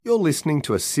You're listening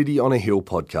to a City on a Hill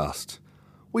podcast.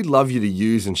 We'd love you to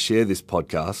use and share this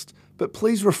podcast, but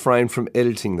please refrain from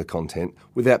editing the content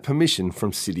without permission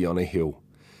from City on a Hill.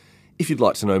 If you'd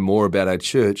like to know more about our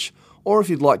church, or if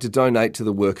you'd like to donate to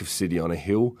the work of City on a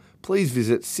Hill, please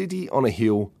visit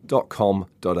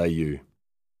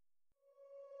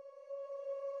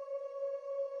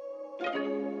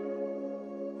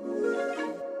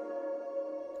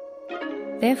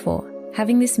Therefore,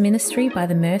 having this ministry by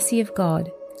the mercy of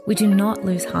God, we do not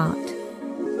lose heart.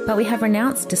 But we have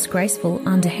renounced disgraceful,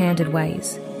 underhanded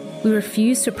ways. We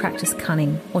refuse to practice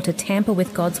cunning or to tamper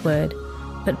with God's word,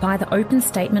 but by the open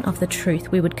statement of the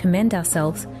truth we would commend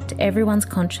ourselves to everyone's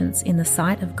conscience in the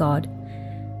sight of God.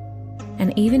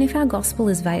 And even if our gospel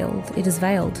is veiled, it is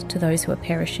veiled to those who are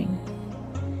perishing.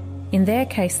 In their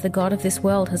case, the God of this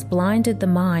world has blinded the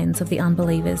minds of the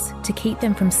unbelievers to keep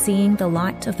them from seeing the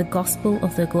light of the gospel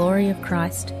of the glory of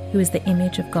Christ, who is the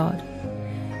image of God.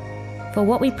 For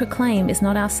what we proclaim is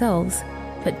not ourselves,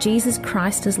 but Jesus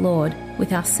Christ as Lord,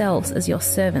 with ourselves as your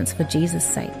servants for Jesus'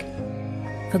 sake.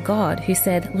 For God, who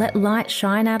said, "Let light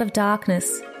shine out of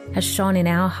darkness," has shone in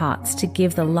our hearts to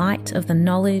give the light of the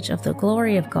knowledge of the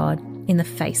glory of God in the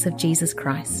face of Jesus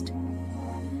Christ.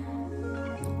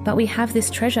 But we have this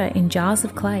treasure in jars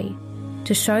of clay,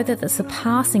 to show that the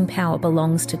surpassing power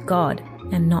belongs to God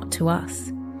and not to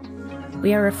us.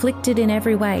 We are afflicted in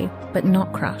every way, but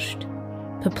not crushed.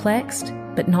 Perplexed,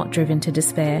 but not driven to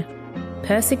despair.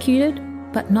 Persecuted,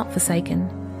 but not forsaken.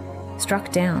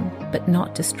 Struck down, but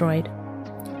not destroyed.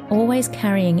 Always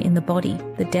carrying in the body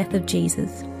the death of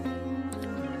Jesus,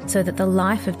 so that the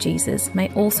life of Jesus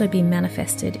may also be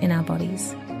manifested in our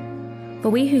bodies. For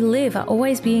we who live are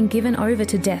always being given over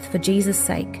to death for Jesus'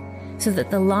 sake, so that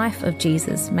the life of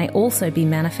Jesus may also be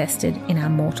manifested in our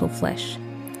mortal flesh.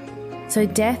 So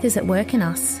death is at work in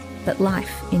us, but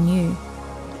life in you.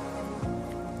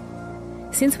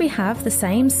 Since we have the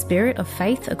same spirit of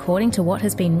faith according to what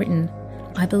has been written,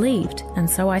 I believed, and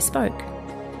so I spoke.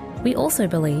 We also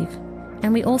believe,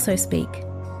 and we also speak,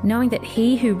 knowing that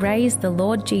he who raised the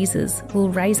Lord Jesus will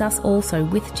raise us also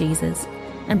with Jesus,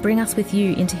 and bring us with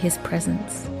you into his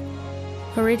presence.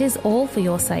 For it is all for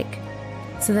your sake,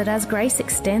 so that as grace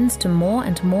extends to more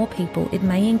and more people, it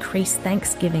may increase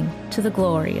thanksgiving to the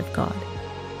glory of God.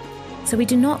 So we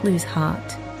do not lose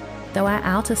heart. Though our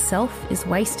outer self is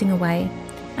wasting away,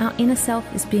 our inner self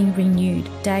is being renewed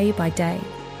day by day.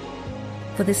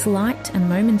 For this light and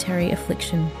momentary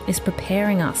affliction is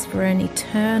preparing us for an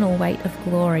eternal weight of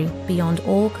glory beyond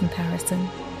all comparison,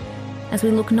 as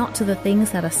we look not to the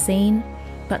things that are seen,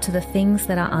 but to the things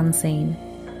that are unseen.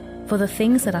 For the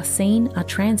things that are seen are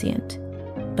transient,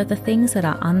 but the things that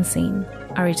are unseen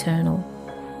are eternal.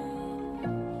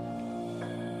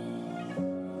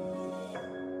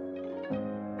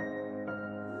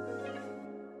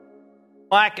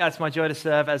 Mike, it's my joy to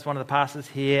serve as one of the pastors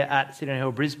here at City on a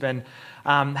Hill, Brisbane.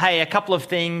 Hey, a couple of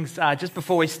things just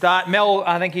before we start. Mel,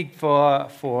 thank you for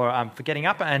getting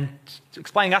up and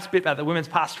explaining us a bit about the women's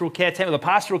pastoral care team, or the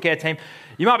pastoral care team.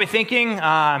 You might be thinking,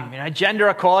 gender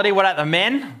equality, what about the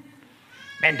men?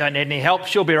 Men don't need any help,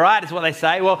 she'll be right, is what they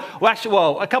say. Well,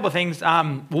 a couple of things.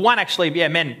 Men actually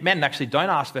don't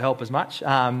ask for help as much.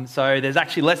 So there's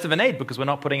actually less of a need because we're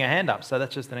not putting our hand up. So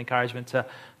that's just an encouragement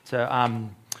to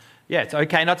it's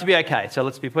okay not to be okay. So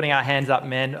let's be putting our hands up,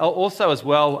 men. Also as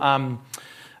well,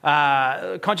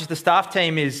 conscious the staff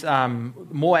team is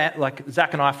more like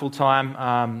Zach and I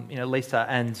full-time, Lisa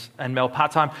and Mel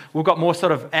part-time. We've got more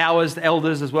sort of hours,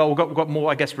 elders as well. We've got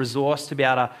more, resource to be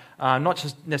able to not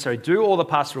just necessarily do all the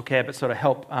pastoral care, but sort of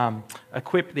help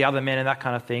equip the other men and that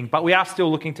kind of thing. But we are still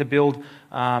looking to build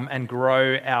and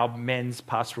grow our men's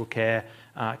pastoral care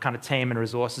kind of team and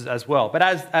resources as well. But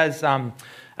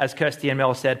as Kirsty and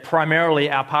Mel said, primarily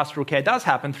our pastoral care does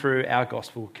happen through our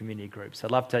gospel community groups.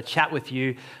 I'd love to chat with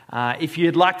you if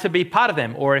you'd like to be part of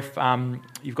them, or if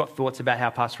you've got thoughts about how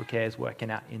pastoral care is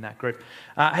working out in that group.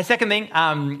 Second thing,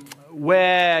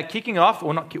 we're kicking off,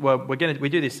 we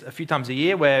do this a few times a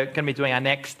year. We're going to be doing our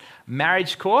next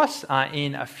marriage course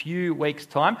in a few weeks'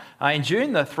 time. In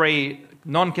June, the 3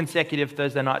 non-consecutive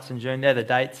Thursday nights in June, they're the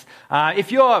dates.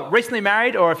 If you're recently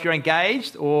married, or if you're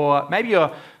engaged, or maybe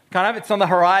you're it's on the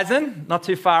horizon, not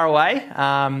too far away,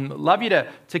 love you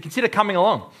to consider coming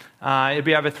along. It'll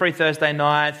be over 3 Thursday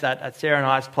nights at Sarah and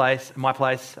I's place, my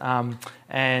place,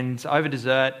 and over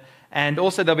dessert. And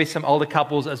also there'll be some older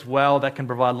couples as well that can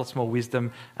provide lots more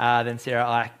wisdom than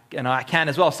Sarah and I can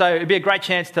as well. So it'd be a great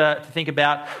chance to think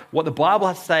about what the Bible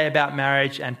has to say about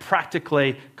marriage, and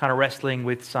practically kind of wrestling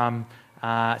with some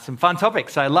some fun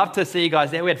topics. So I'd love to see you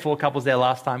guys there. We had 4 couples there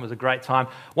last time. It was a great time.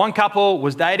 1 couple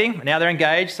was dating. Now they're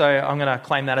engaged, so I'm going to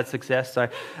claim that as success. So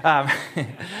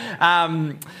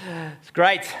it's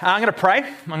great. I'm going to pray.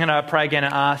 I'm going to pray again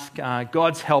and ask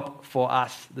God's help for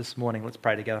us this morning. Let's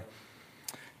pray together.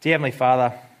 Dear Heavenly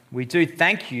Father, we do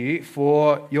thank you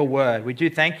for your word. We do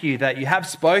thank you that you have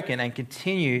spoken and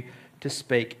continue to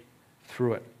speak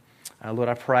through it. Lord,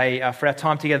 I pray for our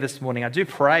time together this morning. I do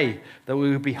pray that we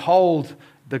would behold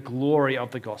the glory of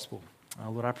the gospel.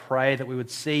 Lord, I pray that we would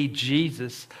see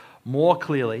Jesus more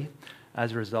clearly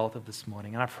as a result of this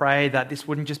morning. And I pray that this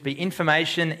wouldn't just be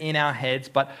information in our heads,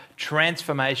 but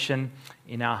transformation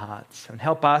in our hearts. And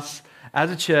help us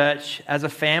as a church, as a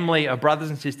family of brothers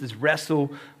and sisters,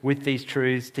 wrestle with these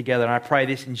truths together. And I pray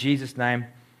this in Jesus' name.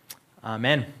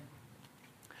 Amen.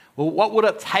 Well, what would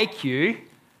it take you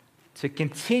to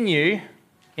continue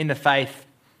in the faith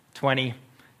 20,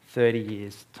 30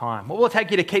 years' time? What will it take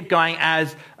you to keep going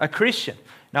as a Christian?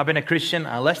 Now, I've been a Christian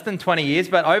less than 20 years,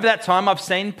 but over that time I've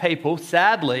seen people,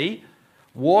 sadly,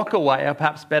 walk away, or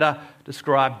perhaps better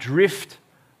described, drift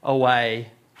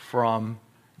away from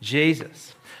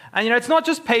Jesus. And it's not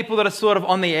just people that are sort of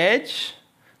on the edge,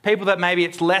 people that maybe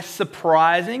it's less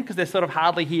surprising because they're sort of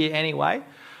hardly here anyway.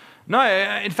 No,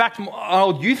 in fact, an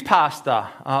old youth pastor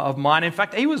of mine, in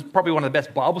fact, he was probably one of the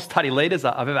best Bible study leaders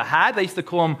I've ever had. They used to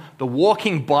call him the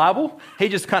walking Bible. He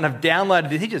just kind of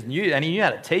downloaded it. He just knew, and he knew how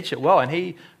to teach it well. And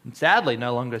he, sadly,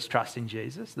 no longer is trusting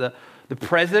Jesus. The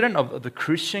president of the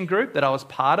Christian group that I was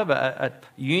part of at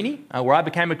uni, where I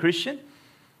became a Christian,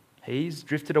 he's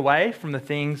drifted away from the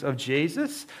things of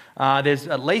Jesus. There's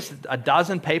at least a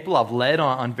dozen people I've led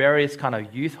on various kind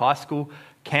of youth high school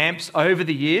camps over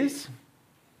the years.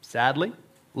 Sadly,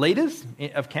 leaders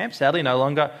of camp, sadly, no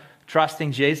longer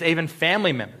trusting Jesus, even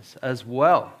family members as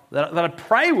well, that I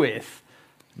pray with,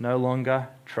 no longer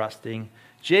trusting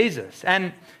Jesus.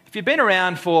 And if you've been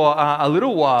around for a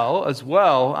little while as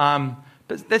well,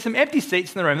 but there's some empty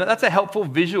seats in the room. That's a helpful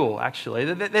visual,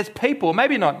 actually. There's people,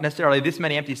 maybe not necessarily this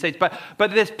many empty seats, but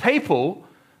there's people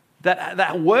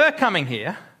that were coming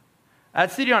here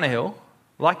at City on a Hill,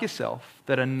 like yourself,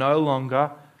 that are no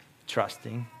longer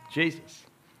trusting Jesus.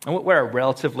 And we're a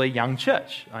relatively young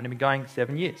church. I've only been going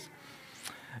 7 years.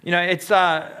 It's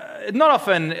not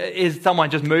often is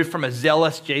someone just moved from a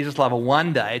zealous Jesus lover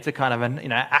one day to kind of an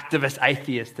activist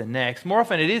atheist the next. More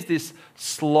often it is this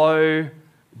slow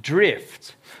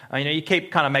drift. You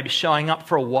keep kind of maybe showing up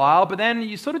for a while, but then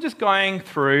you're sort of just going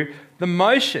through the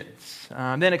motions.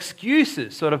 Then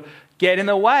excuses sort of get in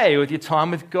the way with your time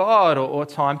with God or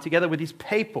time together with his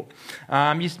people.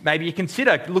 Maybe you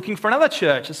consider looking for another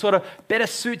church that sort of better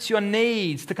suits your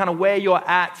needs to kind of where you're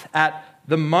at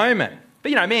the moment.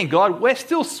 But me and God, we're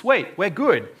still sweet. We're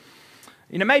good.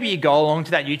 Maybe you go along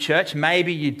to that new church.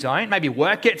 Maybe you don't. Maybe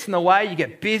work gets in the way. You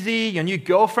get busy. Your new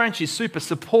girlfriend, she's super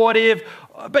supportive,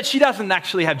 but she doesn't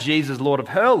actually have Jesus Lord of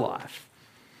her life.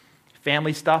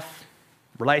 Family stuff,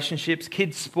 relationships,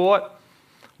 kids' sport,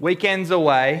 weekends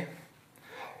away.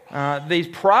 These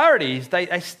priorities,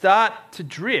 they start to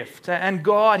drift. And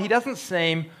God, he doesn't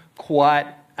seem quite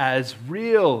as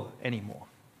real anymore.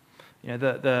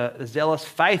 The zealous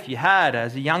faith you had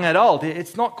as a young adult,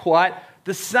 it's not quite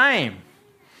the same.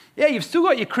 Yeah, you've still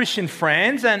got your Christian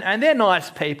friends, and they're nice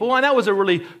people, and that was a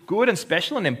really good and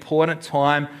special and important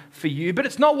time for you, but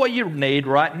it's not what you need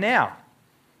right now.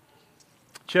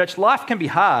 Church life can be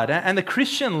hard, and the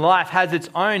Christian life has its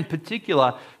own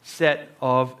particular set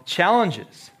of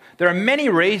challenges. There are many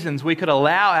reasons we could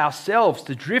allow ourselves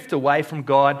to drift away from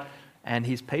God and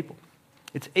his people.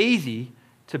 It's easy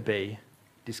to be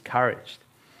discouraged.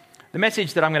 The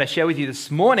message that I'm going to share with you this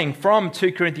morning from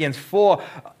 2 Corinthians 4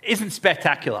 isn't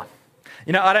spectacular.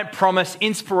 I don't promise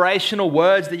inspirational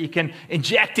words that you can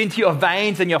inject into your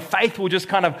veins and your faith will just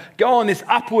kind of go on this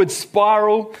upward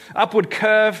spiral, upward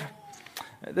curve.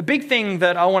 The big thing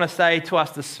that I want to say to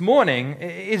us this morning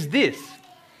is this,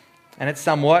 and it's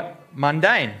somewhat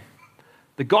mundane.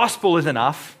 The gospel is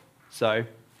enough, so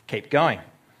keep going.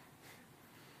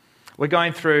 We're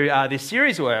going through this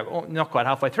series, we're not quite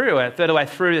halfway through, we're a third of the way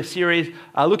through the series,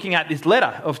 looking at this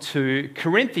letter of 2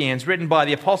 Corinthians written by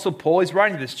the Apostle Paul. He's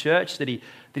writing to this church that he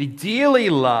dearly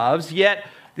loves, yet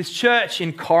this church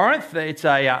in Corinth, it's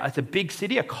a big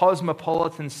city, a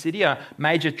cosmopolitan city, a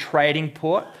major trading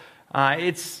port.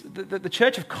 The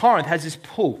church of Corinth has this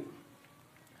pull,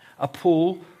 a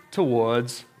pull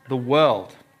towards the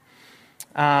world.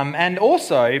 And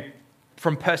also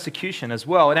from persecution as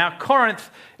well. Now, Corinth,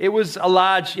 it was a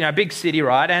large, big city,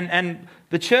 right? And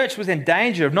the church was in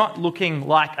danger of not looking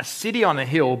like a city on a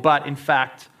hill, but in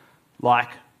fact, like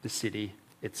the city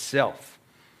itself.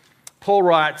 Paul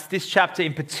writes this chapter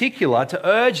in particular to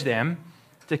urge them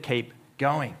to keep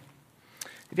going.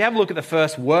 If you have a look at the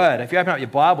first word, if you open up your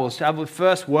Bibles, have the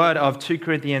first word of 2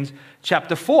 Corinthians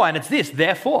chapter 4, and it's this,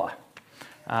 therefore.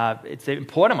 It's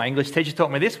important. My English teacher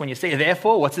taught me this. When you see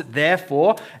therefore, what's it there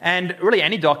for? And really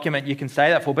any document you can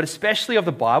say that for, but especially of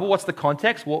the Bible, what's the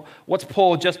context? What's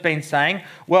Paul just been saying?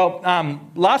 Well,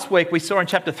 last week we saw in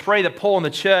chapter 3 that Paul and the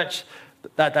church,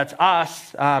 that's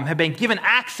us, have been given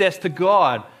access to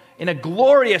God in a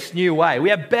glorious new way. We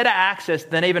have better access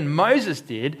than even Moses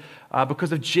did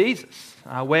because of Jesus.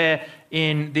 We're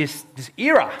in this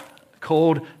era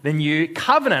called the New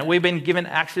Covenant. We've been given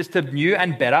access to new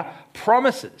and better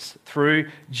promises through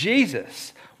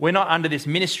Jesus. We're not under this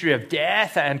ministry of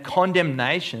death and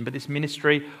condemnation, but this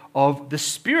ministry of the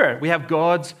Spirit. We have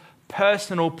God's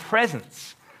personal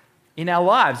presence in our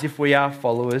lives if we are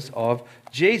followers of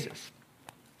Jesus.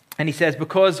 And he says,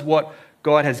 because what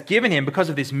God has given him, because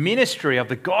of this ministry of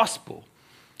the gospel,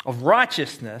 of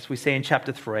righteousness, we see in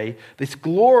chapter 3, this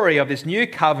glory of this new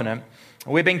covenant,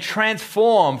 we're being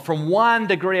transformed from one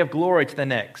degree of glory to the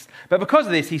next. But because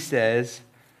of this, he says,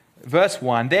 verse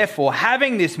 1, therefore,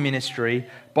 having this ministry,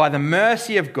 by the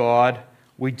mercy of God,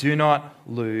 we do not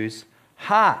lose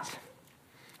heart.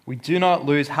 We do not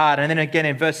lose heart. And then again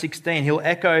in verse 16, he'll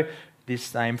echo this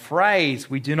same phrase,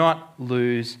 we do not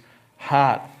lose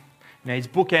heart. He's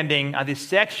bookending this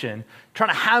section,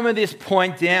 trying to hammer this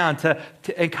point down to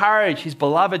encourage his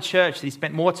beloved church that he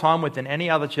spent more time with than any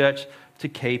other church to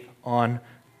keep on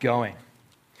going.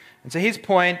 And so his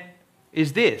point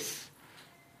is this.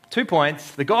 2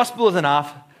 points. The gospel is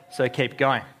enough, so keep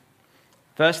going.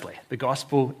 Firstly, the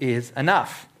gospel is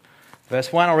enough.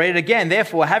 Verse 1, I'll read it again.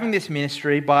 Therefore, having this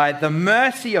ministry, by the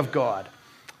mercy of God,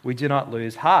 we do not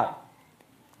lose heart.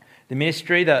 The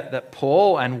ministry that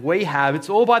Paul and we have, it's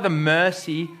all by the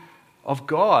mercy of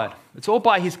God. It's all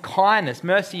by his kindness.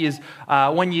 Mercy is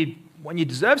when you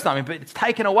deserve something, but it's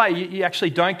taken away. You actually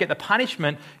don't get the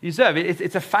punishment you deserve.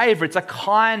 It's a favor. It's a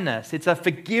kindness. It's a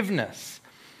forgiveness.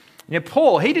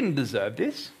 Paul, he didn't deserve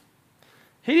this.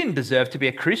 He didn't deserve to be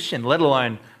a Christian, let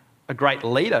alone a great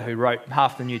leader who wrote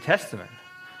half the New Testament.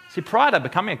 See, prior to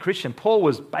becoming a Christian, Paul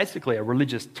was basically a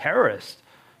religious terrorist,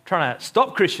 trying to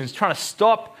stop Christians, trying to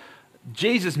stop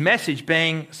Jesus' message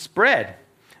being spread.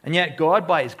 And yet God,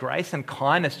 by his grace and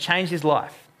kindness, changed his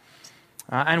life.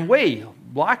 And we,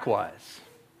 likewise,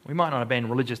 we might not have been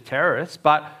religious terrorists,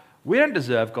 but we don't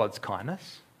deserve God's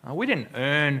kindness. We didn't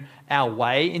earn our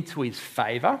way into his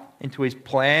favor, into his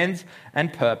plans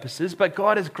and purposes, but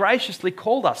God has graciously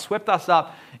called us, swept us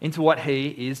up into what he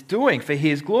is doing for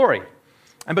his glory.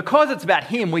 And because it's about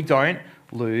him, we don't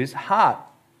lose heart.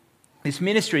 This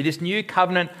ministry, this new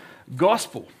covenant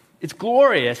gospel, it's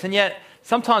glorious, and yet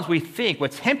sometimes we're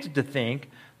tempted to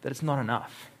think that it's not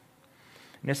enough.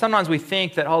 Sometimes we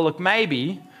think that, oh, look,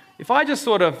 maybe if I just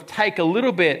sort of take a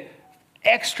little bit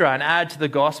extra and add to the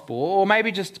gospel, or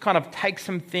maybe just kind of take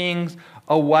some things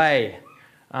away,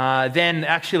 then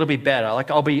actually it'll be better.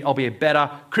 Like I'll be a better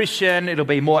Christian. It'll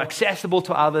be more accessible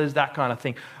to others, that kind of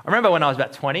thing. I remember when I was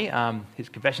about 20, his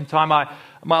confession time,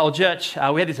 my old church,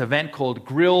 we had this event called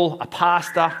Grill a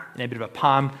Pastor, a bit of a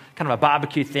pun, kind of a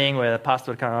barbecue thing where the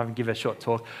pastor would kind of give a short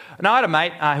talk. And I had a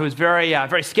mate who was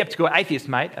very skeptical, atheist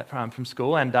mate from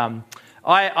school, and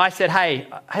I said, hey,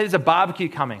 there's a barbecue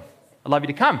coming. I'd love you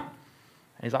to come.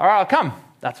 And he's like, all right, I'll come.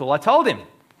 That's all I told him.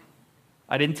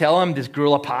 I didn't tell him this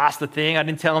Grill a Pastor thing. I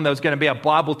didn't tell him there was going to be a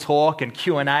Bible talk and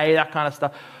Q&A, that kind of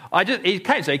stuff. He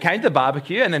came to the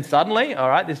barbecue, and then suddenly, all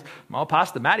right, my old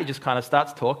pastor Matt, he just kind of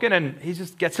starts talking, and he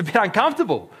just gets a bit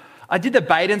uncomfortable. I did the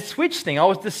bait and switch thing. I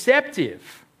was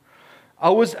deceptive. I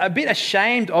was a bit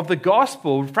ashamed of the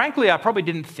gospel. Frankly, I probably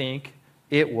didn't think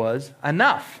it was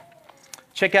enough.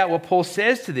 Check out what Paul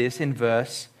says to this in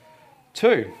verse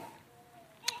 2.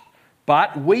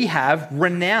 But we have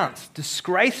renounced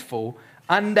disgraceful,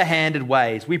 underhanded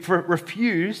ways. We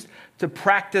refused to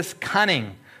practice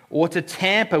cunning or to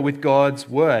tamper with God's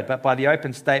word, but by the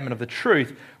open statement of the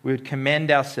truth, we would commend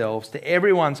ourselves to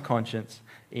everyone's conscience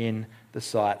in the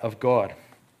sight of God.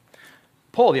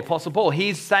 Paul, the Apostle Paul,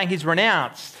 he's saying he's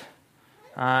renounced.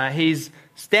 He's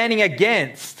standing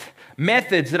against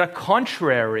methods that are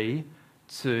contrary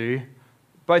to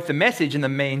both the message and the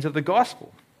means of the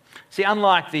gospel. See,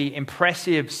 unlike the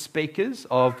impressive speakers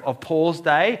of Paul's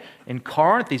day in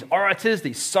Corinth, these orators,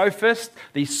 these sophists,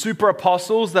 these super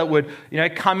apostles that would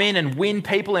come in and win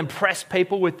people, impress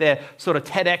people with their sort of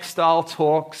TEDx-style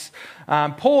talks,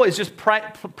 Paul is just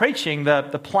preaching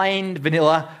the plain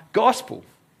vanilla gospel.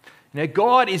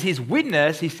 God is his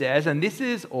witness, he says, and this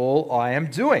is all I am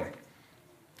doing.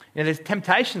 There's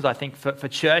temptations, I think, for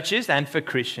churches and for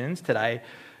Christians today,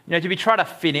 to try to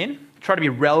fit in, try to be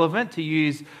relevant, to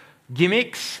use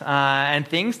gimmicks and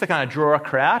things to kind of draw a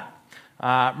crowd.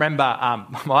 Remember,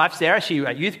 my wife Sarah, she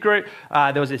at youth group,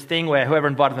 there was this thing where whoever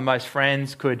invited the most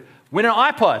friends could win an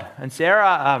iPod. And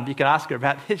Sarah, you can ask her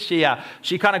about this, she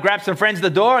kind of grabbed some friends at the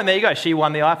door, and there you go, she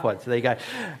won the iPod. So there you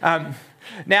go.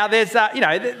 Now there's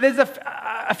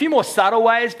a few more subtle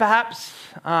ways perhaps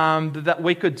that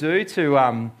we could do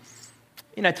to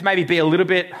maybe be a little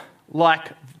bit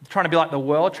like, trying to be like the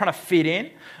world, trying to fit in.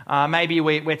 Maybe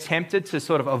we're tempted to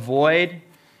sort of avoid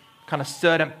kind of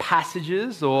certain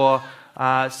passages or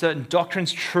certain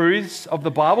doctrines, truths of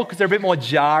the Bible, because they're a bit more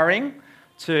jarring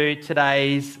to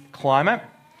today's climate.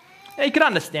 Now, you can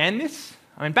understand this.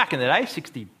 I mean, back in the day,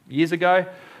 60 years ago,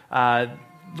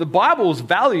 the Bible's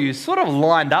values sort of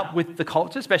lined up with the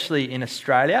culture, especially in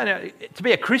Australia. Now, to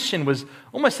be a Christian was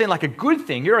almost seen like a good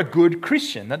thing. You're a good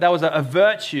Christian. That was a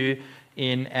virtue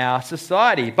in our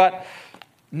society. But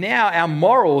now our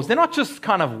morals, they're not just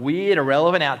kind of weird,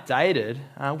 irrelevant, outdated.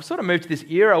 We've sort of moved to this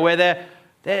era where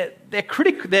they're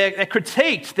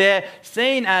critiqued, they're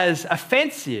seen as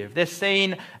offensive, they're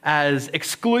seen as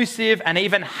exclusive and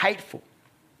even hateful.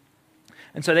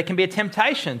 And so there can be a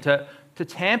temptation to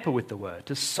tamper with the word,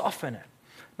 to soften it.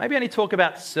 Maybe only talk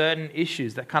about certain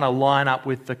issues that kind of line up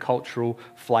with the cultural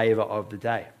flavour of the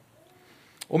day.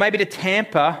 Or maybe to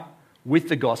tamper with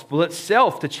the gospel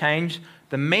itself, to change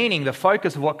the meaning, the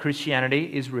focus of what Christianity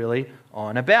is really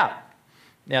on about.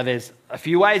 Now, there's a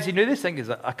few ways you do this. I think there's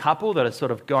a couple that are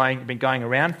sort of been going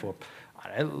around for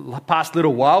past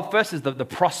little while. First is the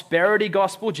prosperity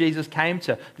gospel. This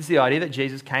is the idea that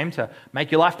Jesus came to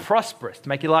make your life prosperous, to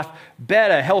make your life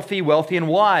better, healthy, wealthy, and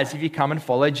wise. If you come and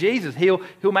follow Jesus, he'll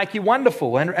make you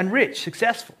wonderful and rich,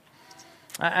 successful.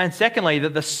 And secondly,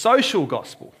 the social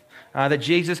gospel. That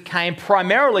Jesus came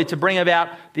primarily to bring about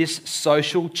this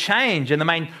social change. And the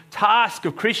main task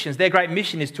of Christians, their great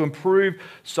mission, is to improve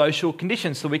social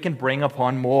conditions so we can bring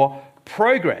upon more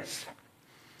progress.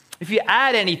 If you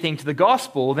add anything to the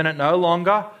gospel, then it no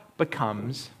longer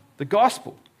becomes the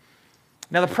gospel.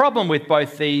 Now, the problem with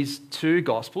both these two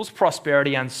gospels,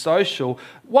 prosperity and social,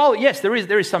 while yes, there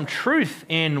is some truth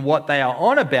in what they are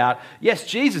on about. Yes,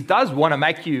 Jesus does want to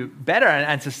make you better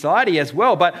and society as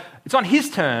well, but it's on his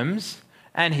terms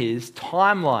and his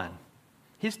timeline.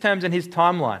 His terms and his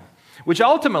timeline, which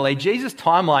ultimately, Jesus'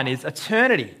 timeline is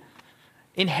eternity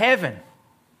in heaven.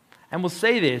 And we'll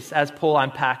see this as Paul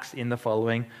unpacks in the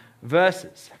following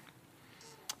verses.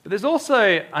 But there's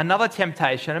also another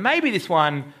temptation, and maybe this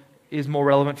one is more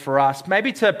relevant for us,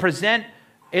 maybe to present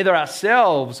either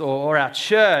ourselves or our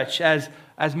church as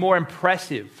more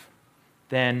impressive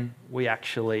than we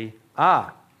actually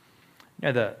are.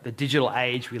 You know, the digital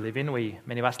age we live in,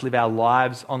 many of us live our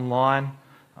lives online,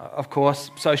 of course,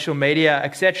 social media,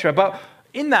 etc. But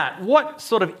in that, what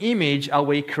sort of image are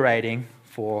we creating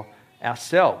for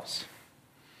ourselves?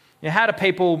 You know, how do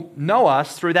people know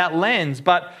us through that lens?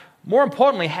 But more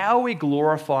importantly, how are we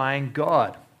glorifying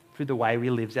God through the way we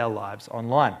live our lives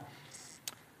online?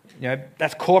 You know,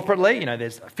 that's corporately. You know,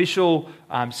 there's official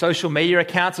social media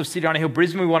accounts of City on a Hill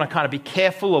Brisbane. We want to kind of be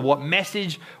careful of what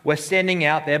message we're sending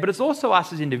out there, but it's also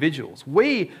us as individuals.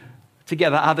 We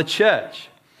together are the church.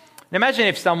 Now imagine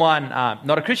if someone,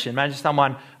 not a Christian, imagine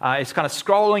someone is kind of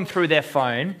scrolling through their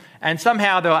phone and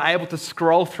somehow they were able to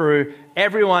scroll through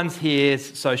everyone's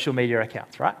here's social media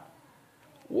accounts, right?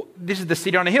 This is the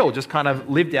City on a Hill, just kind of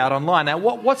lived out online. Now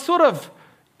what sort of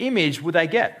image would they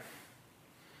get?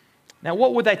 Now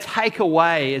what would they take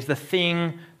away as the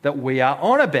thing that we are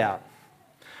on about?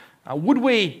 Would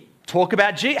we talk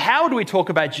about Jesus? How would we talk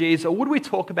about Jesus, or would we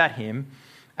talk about him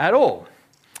at all?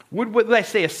 Would they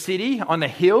see a city on the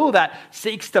hill that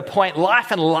seeks to point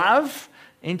life and love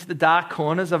into the dark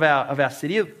corners of our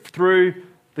city through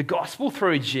the gospel,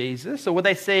 through Jesus? Or would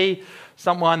they see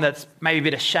someone that's maybe a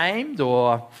bit ashamed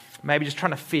or maybe just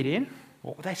trying to fit in?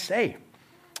 What would they see?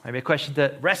 Maybe a question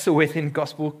to wrestle with in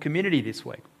gospel community this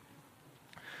week.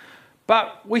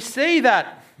 But we see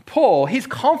that Paul, his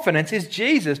confidence is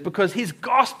Jesus because his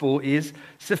gospel is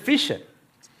sufficient.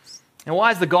 And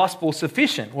why is the gospel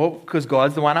sufficient? Well, because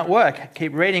God's the one at work.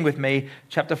 Keep reading with me,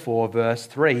 chapter 4, verse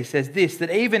 3. He says this,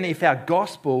 that even if our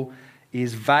gospel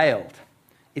is veiled,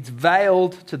 it's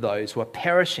veiled to those who are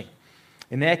perishing.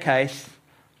 In their case,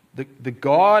 the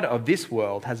God of this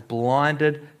world has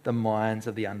blinded the minds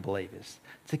of the unbelievers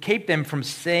to keep them from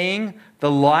seeing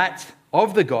the light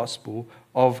of the gospel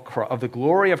of the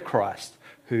glory of Christ,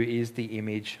 who is the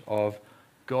image of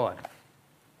God.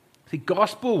 See,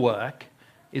 gospel work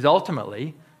is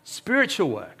ultimately spiritual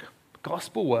work.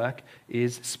 Gospel work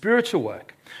is spiritual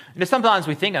work. Sometimes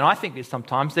we think, and I think this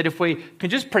sometimes, that if we can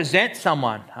just present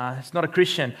someone who's not a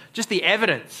Christian, just the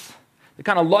evidence, the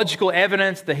kind of logical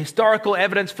evidence, the historical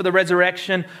evidence for the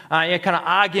resurrection, kind of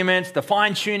arguments, the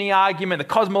fine-tuning argument, the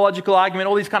cosmological argument,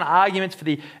 all these kind of arguments for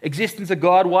the existence of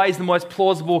God, why he's the most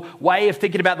plausible way of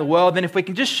thinking about the world, then if we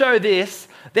can just show this,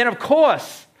 then of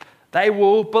course they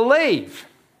will believe.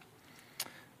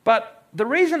 But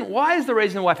why is the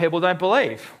reason why people don't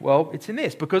believe? Well, it's in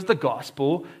this, because the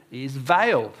gospel is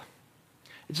veiled.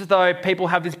 It's as though people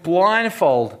have this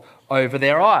blindfold over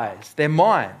their eyes, their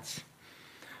minds.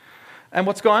 And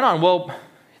what's going on? Well,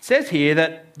 it says here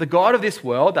that the God of this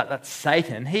world, that's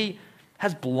Satan, he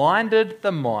has blinded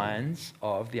the minds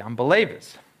of the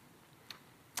unbelievers.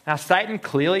 Now, Satan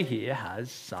clearly here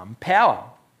has some power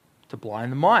to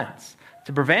blind the minds,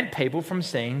 to prevent people from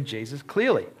seeing Jesus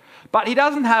clearly. But he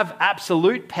doesn't have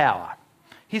absolute power.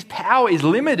 His power is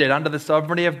limited under the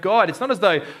sovereignty of God. It's not as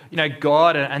though,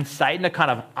 God and Satan are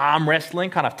kind of arm wrestling,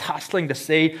 kind of tussling to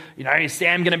see, is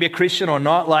Sam going to be a Christian or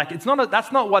not?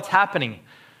 That's not what's happening.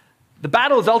 The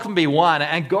battle is ultimately won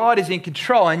and God is in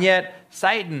control, and yet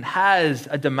Satan has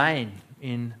a domain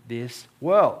in this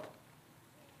world.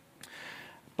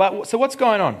 But so what's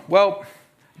going on? Well,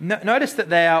 notice that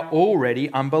they are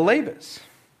already unbelievers.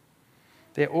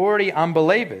 They're already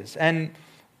unbelievers. And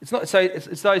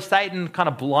it's though Satan kind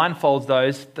of blindfolds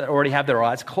those that already have their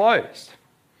eyes closed.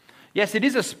 Yes, it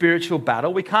is a spiritual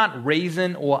battle. We can't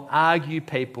reason or argue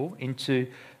people into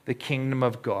the kingdom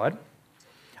of God.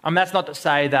 That's not to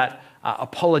say that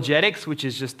apologetics, which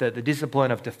is just the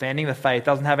discipline of defending the faith,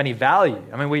 doesn't have any value.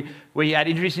 We had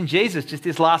Introducing Jesus just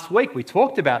this last week. We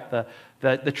talked about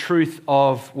the truth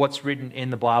of what's written in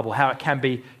the Bible, how it can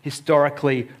be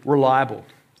historically reliable.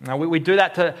 Now, we do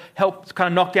that to help kind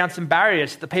of knock down some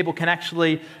barriers so that people can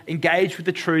actually engage with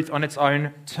the truth on its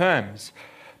own terms.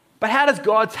 But how does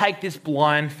God take this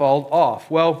blindfold off?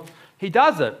 Well, he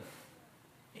does it.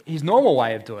 His normal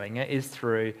way of doing it is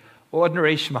through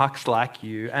ordinary schmucks like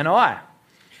you and I.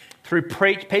 Through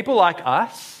people like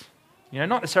us,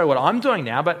 not necessarily what I'm doing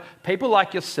now, but people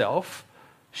like yourself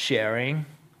sharing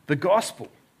the gospel.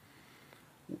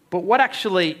 But what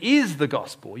actually is the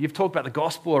gospel? You've talked about the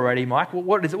gospel already, Mike.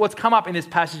 What is it? What's come up in this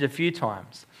passage a few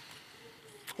times?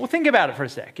 Well, think about it for a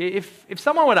sec. If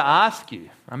someone were to ask you,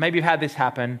 and maybe you've had this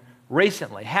happen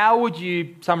recently, how would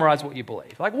you summarize what you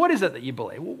believe? What is it that you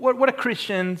believe? What do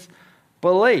Christians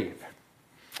believe?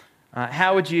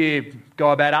 How would you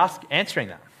go about answering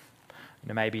that?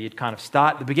 Maybe you'd kind of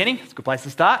start at the beginning. It's a good place to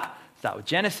start. Start with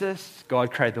Genesis. God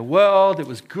created the world. It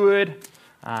was good.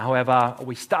 However,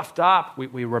 we stuffed up,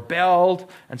 we rebelled,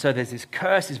 and so there's this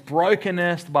curse, this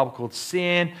brokenness, the Bible called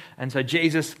sin, and so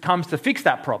Jesus comes to fix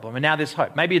that problem, and now there's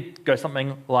hope. Maybe it goes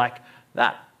something like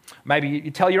that. Maybe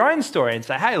you tell your own story and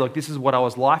say, hey, look, this is what I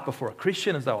was like before a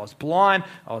Christian, as though I was blind,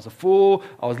 I was a fool,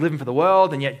 I was living for the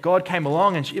world, and yet God came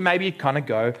along, and maybe you kind of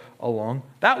go along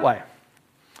that way.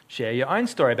 Share your own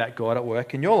story about God at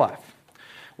work in your life.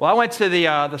 Well, I went to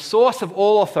the source of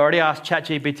all authority. I asked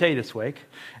ChatGPT this week,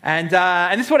 and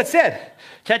this is what it said.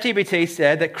 ChatGPT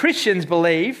said that Christians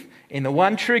believe in the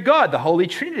one true God, the Holy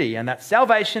Trinity, and that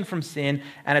salvation from sin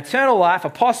and eternal life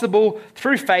are possible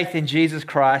through faith in Jesus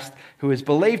Christ, who is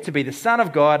believed to be the Son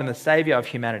of God and the Saviour of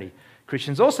humanity.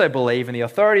 Christians also believe in the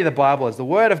authority of the Bible as the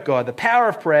Word of God, the power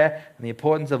of prayer, and the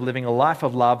importance of living a life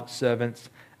of love, servants,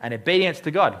 and obedience to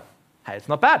God. Hey, it's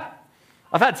not bad.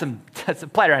 I've had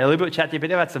played around a little bit with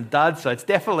ChatGPT. I've had some duds, so it's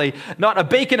definitely not a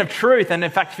beacon of truth. And in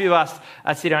fact, a few of us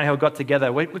at City on a Hill got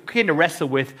together. We're keen to wrestle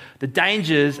with the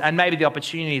dangers and maybe the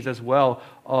opportunities as well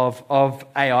of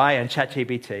AI and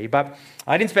ChatGPT. But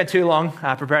I didn't spend too long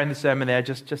preparing the sermon there,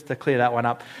 just to clear that one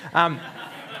up.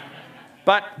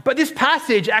 But this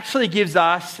passage actually gives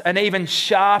us an even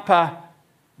sharper,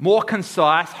 more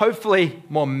concise, hopefully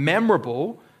more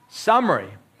memorable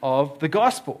summary of the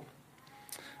gospel.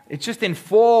 It's just in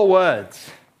 4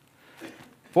 words.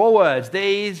 4 words.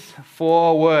 These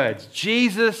 4 words.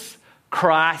 Jesus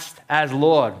Christ as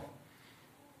Lord.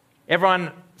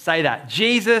 Everyone say that.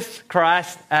 Jesus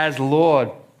Christ as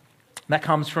Lord. That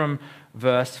comes from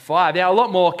verse 5. Now, a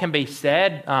lot more can be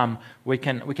said. We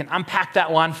can unpack that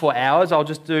one for hours. I'll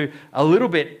just do a little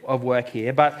bit of work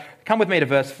here. But come with me to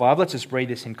verse 5. Let's just read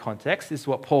this in context. This is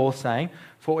what Paul's saying.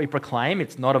 For what we proclaim,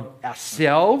 it's not of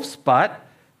ourselves, but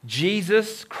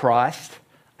Jesus Christ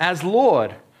as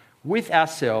Lord, with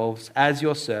ourselves as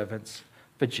your servants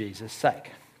for Jesus'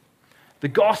 sake. The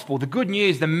gospel, the good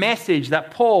news, the message that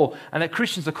Paul and that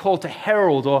Christians are called to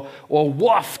herald or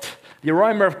waft the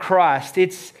aroma of Christ,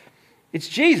 it's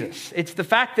Jesus. It's the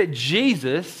fact that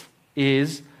Jesus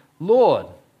is Lord.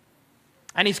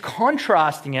 And he's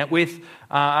contrasting it with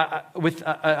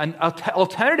an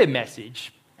alternative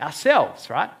message, ourselves,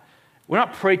 right? We're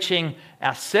not preaching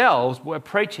ourselves, we're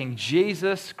preaching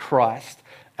Jesus Christ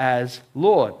as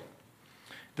Lord.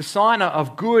 The sign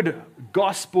of good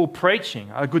gospel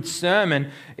preaching, a good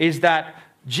sermon, is that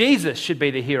Jesus should be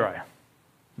the hero,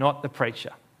 not the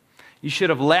preacher. You should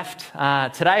have left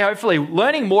today, hopefully,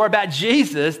 learning more about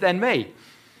Jesus than me.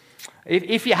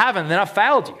 If you haven't, then I've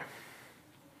failed you.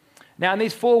 Now, in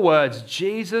these 4 words,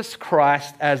 Jesus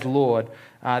Christ as Lord,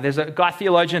 there's a guy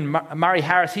theologian, Murray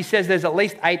Harris, he says there's at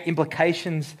least 8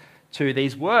 implications to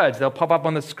these words. They'll pop up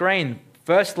on the screen.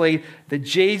 Firstly, that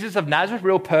Jesus of Nazareth,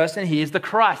 real person, he is the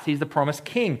Christ. He's the promised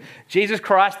King. Jesus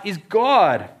Christ is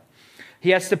God.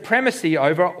 He has supremacy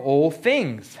over all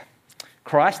things.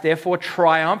 Christ, therefore,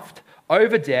 triumphed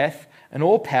over death and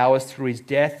all powers through his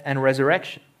death and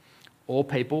resurrection. All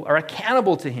people are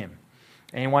accountable to him.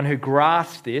 Anyone who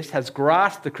grasps this has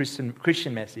grasped the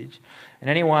Christian message, and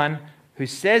anyone who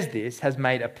says this has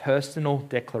made a personal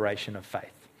declaration of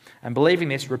faith. And believing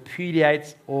this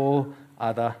repudiates all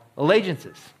other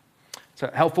allegiances. So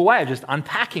a helpful way of just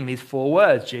unpacking these 4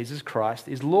 words, Jesus Christ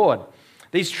is Lord.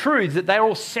 These truths, that they're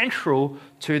all central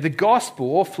to the gospel,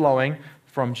 all flowing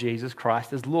from Jesus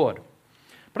Christ as Lord.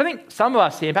 But I think some of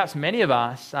us here, perhaps many of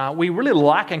us, we really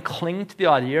like and cling to the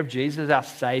idea of Jesus as our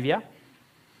Saviour,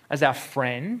 as our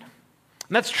friend.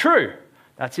 And that's true.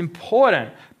 That's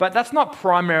important. But that's not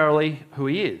primarily who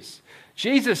he is.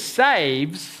 Jesus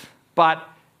saves, but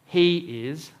he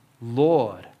is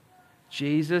Lord.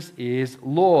 Jesus is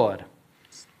Lord.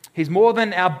 He's more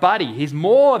than our buddy. He's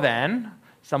more than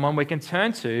someone we can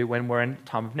turn to when we're in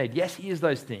time of need. Yes, he is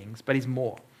those things, but he's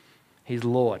more. He's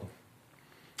Lord.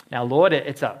 Now, Lord,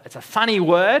 it's a funny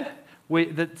word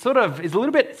that sort of is sounds a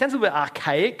little bit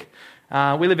archaic.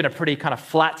 We live in a pretty kind of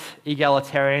flat,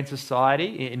 egalitarian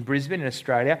society in Brisbane, in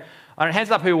Australia.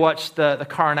 Hands up who watched the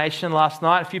coronation last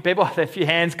night. A few people, a few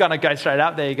hands going to go straight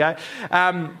up. There you go.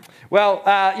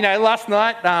 Last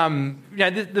night,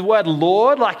 the word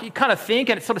Lord, like you kind of think,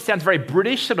 and it sort of sounds very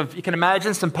British. Sort of, you can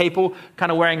imagine some people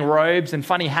kind of wearing robes and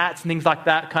funny hats and things like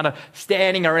that, kind of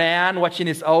standing around watching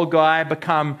this old guy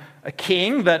become a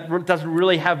king that doesn't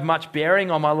really have much bearing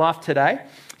on my life today.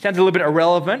 Sounds a little bit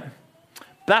irrelevant.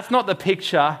 But that's not the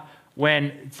picture when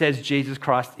it says Jesus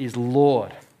Christ is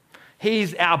Lord.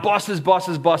 He's our boss's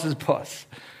boss's boss's boss.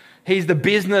 He's the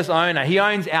business owner. He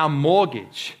owns our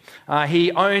mortgage.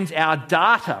 He owns our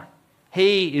data.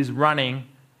 He is running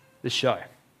the show.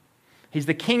 He's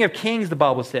the King of Kings, the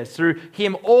Bible says. Through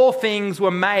him all things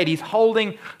were made. He's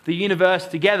holding the universe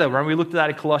together. When we looked at that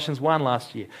in Colossians 1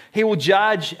 last year. He will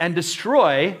judge and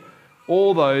destroy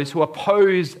all those who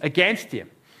oppose against him.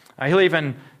 He'll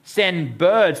even send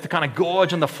birds to kind of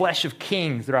gorge on the flesh of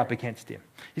kings that are up against him.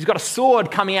 He's got a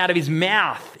sword coming out of his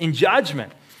mouth in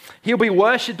judgment. He'll be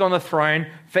worshipped on the throne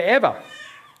forever.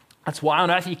 That's why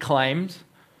on earth he claimed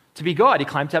to be God. He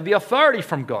claimed to have the authority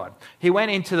from God. He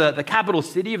went into the capital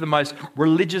city of the most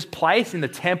religious place in the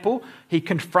temple. He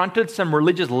confronted some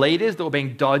religious leaders that were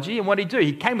being dodgy. And what did he do?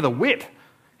 He came with a whip.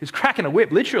 He was cracking a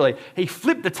whip, literally. He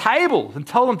flipped the tables and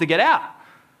told them to get out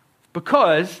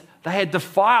because they had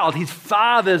defiled his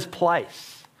Father's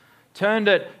place, turned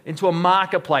it into a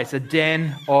marketplace, a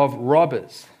den of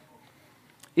robbers.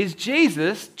 Is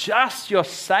Jesus just your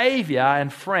Saviour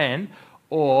and friend,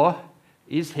 or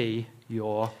is he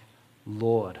your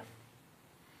Lord?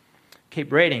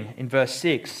 Keep reading in verse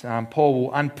 6. Paul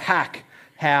will unpack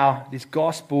how this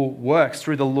gospel works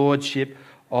through the lordship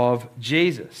of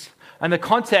Jesus. And the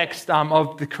context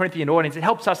of the Corinthian audience, it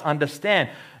helps us understand.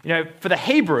 For the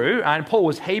Hebrew, and Paul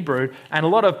was Hebrew, and a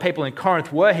lot of people in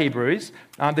Corinth were Hebrews,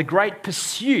 the great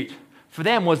pursuit for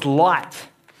them was light.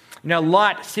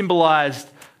 Light symbolized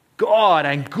God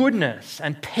and goodness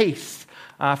and peace.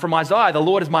 From Isaiah, the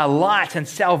Lord is my light and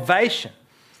salvation.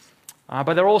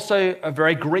 But they're also a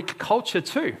very Greek culture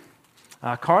too.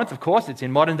 Corinth, of course, it's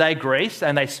in modern-day Greece,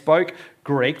 and they spoke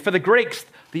Greek. For the Greeks,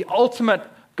 the ultimate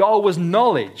goal was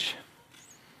knowledge.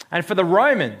 And for the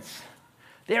Romans,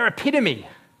 their epitome,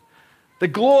 the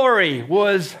glory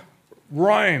was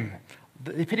Rome.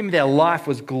 The epitome of their life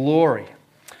was glory.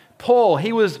 Paul,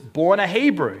 he was born a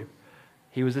Hebrew.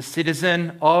 He was a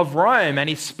citizen of Rome, and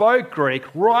he spoke Greek,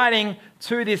 writing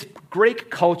to this Greek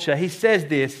culture. He says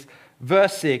this,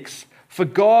 verse 6, "For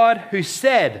God who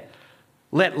said,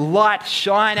 'Let light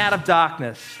shine out of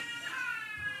darkness.'"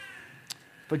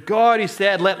 For God who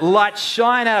said, "Let light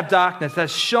shine out of darkness,"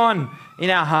 has shone in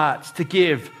our hearts to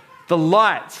give the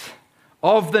light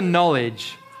of the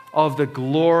knowledge of the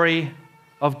glory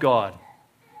of God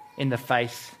in the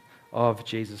face of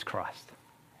Jesus Christ.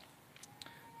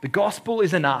 The gospel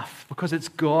is enough because it's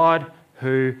God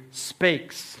who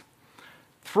speaks.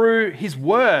 Through his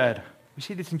word, we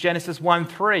see this in Genesis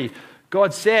 1:3.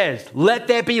 God says, "Let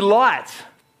there be light."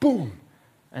 Boom.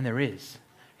 And there is.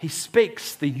 He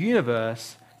speaks the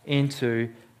universe into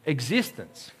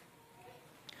existence.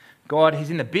 God, he's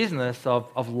in the business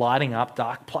of lighting up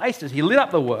dark places. He lit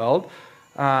up the world,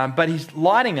 but he's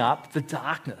lighting up the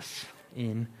darkness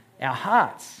in our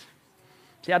hearts.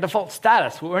 See, our default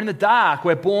status, we're in the dark,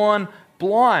 we're born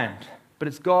blind, but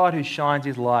it's God who shines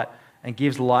his light and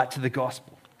gives light to the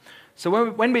gospel.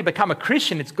 So when we become a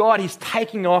Christian, it's God, he's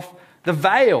taking off the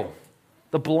veil,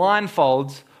 the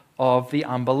blindfolds of the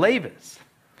unbelievers.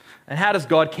 And how does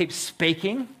God keep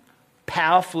speaking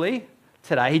powerfully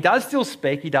today? He does still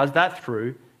speak. He does that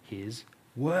through his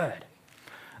word.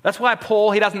 That's why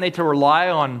Paul, he doesn't need to rely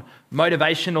on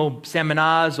motivational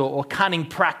seminars or cunning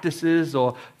practices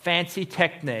or fancy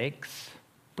techniques,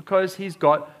 because he's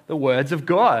got the words of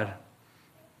God.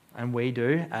 And we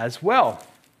do as well.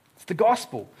 It's the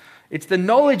gospel. It's the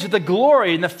knowledge of the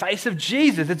glory in the face of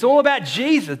Jesus. It's all about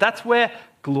Jesus. That's where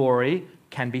glory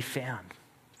can be found.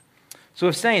 So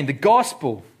we've seen the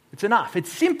gospel, it's enough.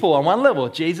 It's simple on one level.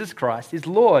 Jesus Christ is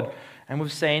Lord. And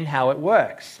we've seen how it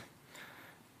works.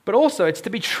 But also it's to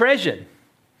be treasured.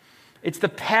 It's the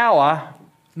power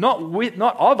not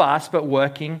of us, but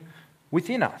working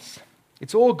within us.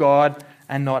 It's all God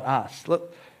and not us.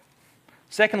 Look,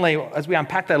 secondly, as we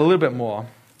unpack that a little bit more,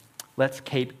 let's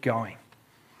keep going.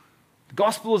 The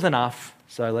gospel is enough,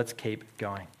 so let's keep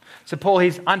going. So Paul,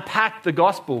 he's unpacked the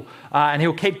gospel, and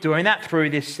he'll keep doing that through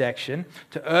this section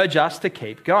to urge us to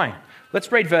keep going.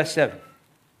 Let's read verse 7.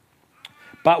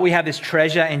 But we have this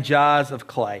treasure in jars of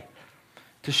clay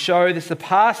to show the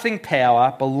surpassing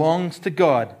power belongs to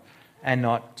God and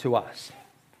not to us.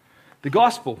 The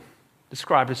gospel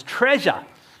described as treasure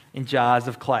in jars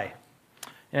of clay.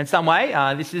 And in some way,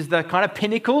 this is the kind of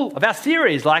pinnacle of our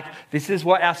series. Like, this is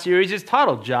what our series is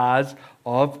titled, Jars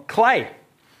of Clay.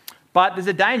 But there's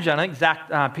a danger, and I think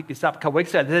Zach picked this up a couple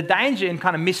weeks ago, there's a danger in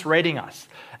kind of misreading us.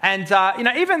 And,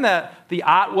 even the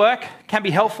artwork can be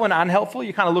helpful and unhelpful.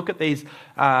 You kind of look at these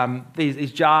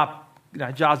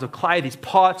jars of clay, these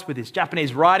pots with this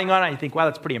Japanese writing on it, and you think, wow,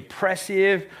 that's pretty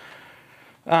impressive.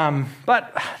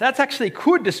 But that's actually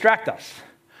could distract us.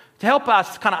 To help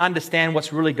us kind of understand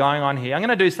what's really going on here, I'm going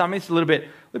to do something that's a little bit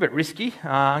risky.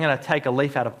 I'm going to take a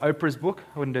leaf out of Oprah's book.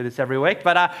 I wouldn't do this every week.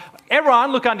 But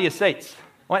everyone, look under your seats.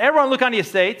 I want everyone look under your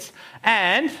seats,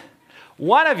 and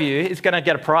one of you is going to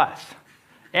get a prize.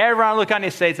 Everyone look under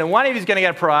your seats, and one of you is going to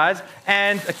get a prize.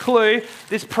 And a clue,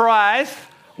 this prize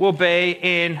will be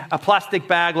in a plastic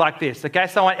bag like this. Okay,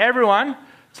 so I want everyone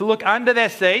to look under their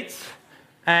seats,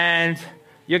 and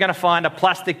you're going to find a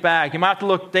plastic bag. You might have to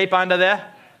look deep under there.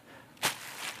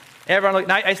 Everyone look.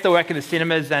 No, I used to work in the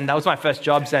cinemas, and that was my first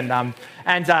jobs. And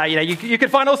you could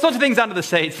find all sorts of things under the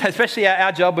seats. Especially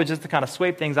our job was just to kind of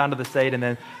sweep things under the seat and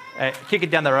then kick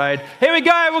it down the road. Here we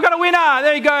go. We've got a winner.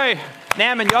 There you go,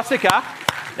 Nam and Yosika.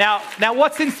 Now,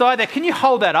 what's inside there? Can you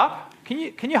hold that up?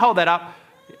 Can you hold that up?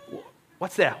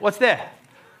 What's there? What's there?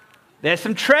 There's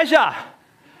some treasure.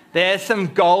 There's some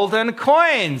golden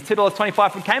coins.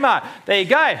 $2.25 from Kmart. There you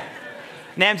go.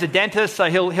 Nam's a dentist, so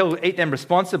he'll eat them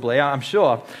responsibly, I'm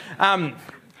sure.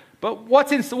 But what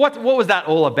was that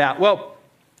all about? Well,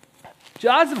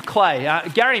 jars of clay.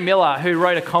 Gary Miller, who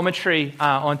wrote a commentary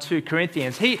on 2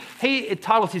 Corinthians, he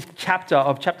titles his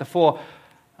chapter 4,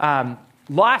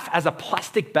 "Life as a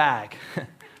Plastic Bag."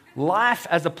 Life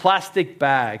as a plastic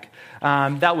bag.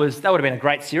 That would have been a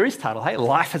great series title, hey?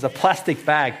 Life as a plastic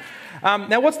bag.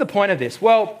 Now, what's the point of this?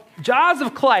 Well, jars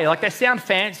of clay, like they sound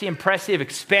fancy, impressive,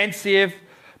 expensive,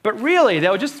 but really they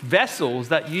were just vessels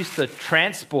that used to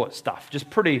transport stuff, just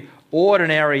pretty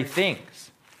ordinary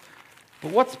things.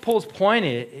 But what's Paul's point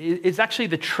here is actually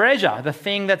the treasure, the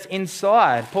thing that's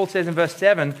inside. Paul says in verse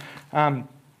 7,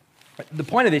 the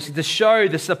point of this is to show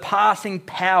the surpassing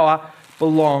power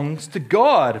belongs to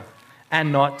God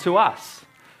and not to us.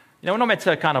 We're not meant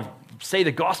to kind of see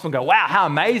the gospel and go, wow, how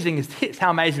amazing is this?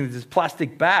 How amazing is this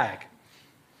plastic bag?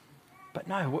 But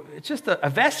no, it's just a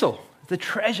vessel, the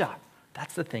treasure.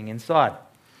 That's the thing inside.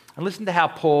 And listen to how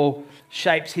Paul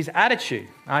shapes his attitude.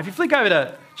 If you flick over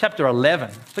to chapter 11,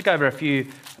 flick over a few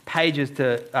pages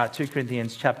to 2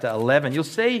 Corinthians chapter 11, you'll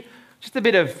see just a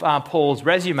bit of Paul's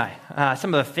resume,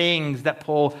 some of the things that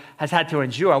Paul has had to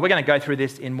endure. We're going to go through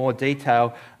this in more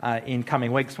detail in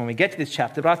coming weeks when we get to this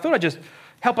chapter, but I thought I'd just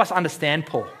help us understand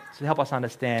Paul, to help us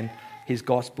understand his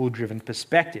gospel-driven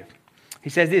perspective. He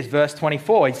says this, verse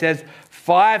 24, he says,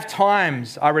 5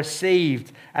 times I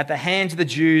received at the hands of the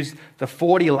Jews the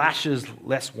 40 lashes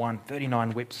less 1,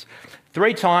 39 whips.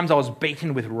 3 times I was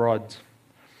beaten with rods.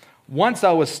 Once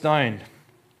I was stoned.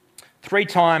 3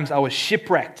 times I was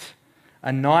shipwrecked.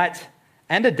 A night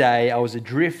and a day I was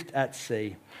adrift at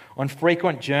sea, on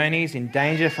frequent journeys, in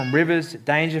danger from rivers,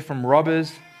 danger from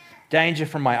robbers, danger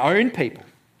from my own people,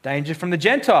 danger from the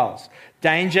Gentiles,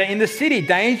 danger in the city,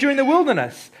 danger in the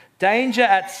wilderness, danger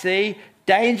at sea,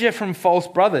 danger from false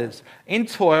brothers, in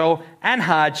toil and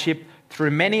hardship,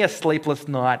 through many a sleepless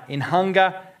night, in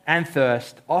hunger and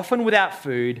thirst, often without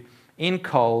food, in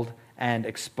cold and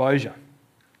exposure.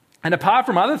 And apart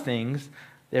from other things,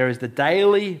 there is the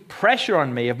daily pressure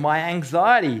on me of my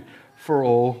anxiety for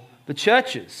all the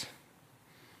churches.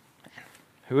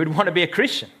 Who would want to be a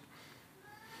Christian?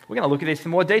 We're going to look at this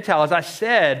in more detail, as I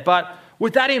said, but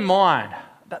with that in mind,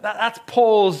 that's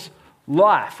Paul's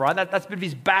life, right? That's a bit of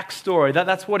his backstory.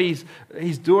 That's what he's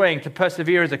doing to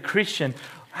persevere as a Christian.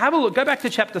 Have a look, go back to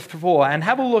chapter 4 and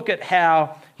have a look at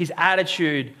how his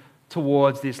attitude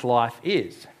towards this life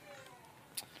is.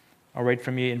 I'll read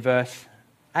from you in verse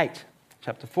 8,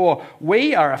 chapter 4.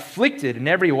 We are afflicted in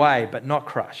every way, but not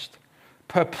crushed.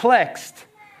 Perplexed,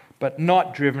 but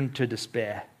not driven to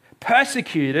despair.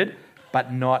 Persecuted,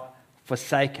 but not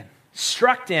forsaken.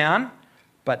 Struck down,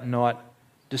 but not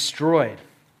destroyed.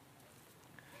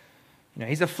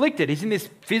 He's afflicted. He's in this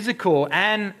physical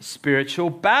and spiritual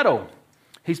battle.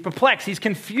 He's perplexed. He's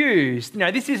confused.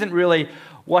 This isn't really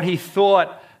what he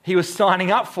thought he was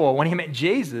signing up for when he met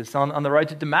Jesus on the road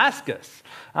to Damascus.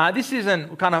 This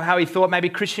isn't kind of how he thought maybe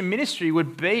Christian ministry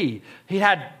would be. He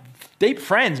had deep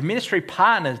friends, ministry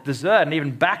partners, desert and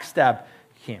even backstab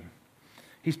him.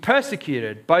 He's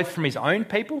persecuted both from his own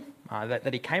people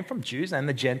that he came from, Jews and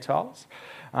the Gentiles.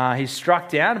 He's struck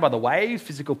down by the waves,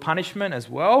 physical punishment as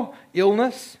well,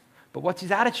 illness. But what's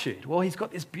his attitude? Well, he's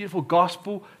got this beautiful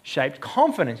gospel-shaped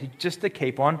confidence just to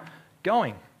keep on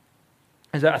going.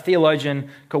 There's a theologian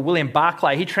called William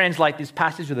Barclay. He translates this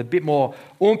passage with a bit more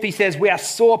oomph. He says, we are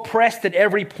sore pressed at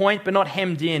every point, but not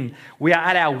hemmed in. We are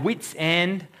at our wits'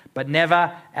 end, but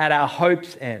never at our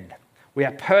hope's end. We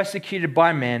are persecuted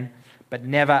by men, but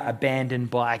never abandoned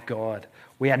by God.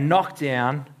 We are knocked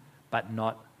down, but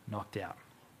not knocked out.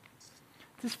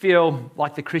 Does this feel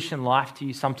like the Christian life to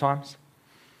you sometimes?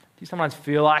 Do you sometimes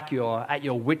feel like you're at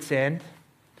your wits' end?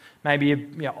 Maybe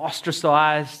you're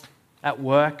ostracized at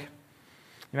work.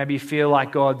 Maybe you feel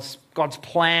like God's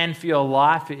plan for your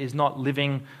life is not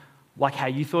living like how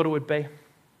you thought it would be.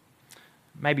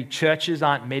 Maybe churches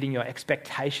aren't meeting your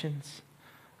expectations.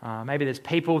 Maybe there's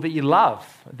people that you love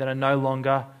that are no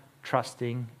longer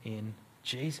trusting in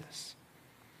Jesus.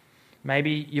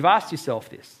 Maybe you've asked yourself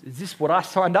this, is this what I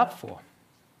signed up for?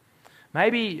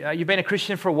 Maybe you've been a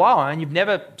Christian for a while and you've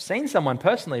never seen someone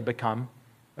personally become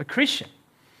a Christian,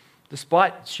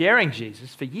 despite sharing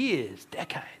Jesus for years,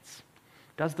 decades.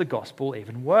 Does the gospel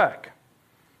even work?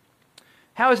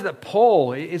 How is it that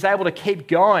Paul is able to keep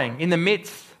going in the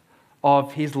midst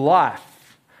of his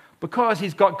life? Because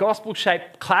he's got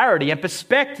gospel-shaped clarity and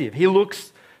perspective. He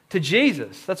looks to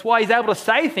Jesus. That's why he's able to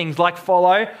say things like,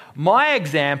 follow my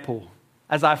example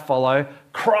as I follow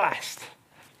Christ.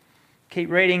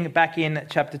 Keep reading back in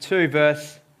chapter 2,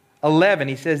 verse 11.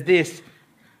 He says this.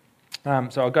 So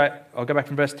I'll go back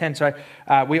from verse 10. So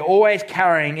we're always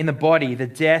carrying in the body the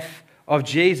death of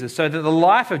Jesus, so that the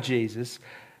life of Jesus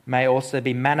may also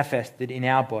be manifested in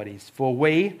our bodies. For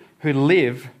we who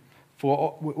live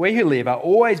are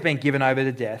always being given over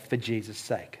to death for Jesus'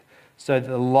 sake, so that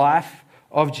the life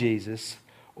of Jesus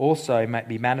also may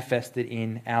be manifested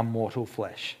in our mortal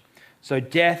flesh. So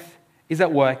death is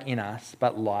at work in us,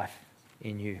 but life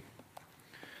in you.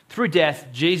 Through death,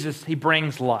 Jesus, he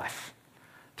brings life.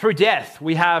 Through death,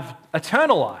 we have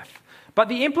eternal life. But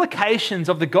the implications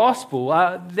of the gospel,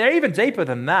 they're even deeper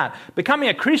than that. Becoming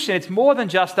a Christian, it's more than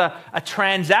just a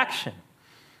transaction.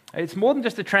 It's more than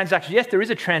just a transaction. Yes, there is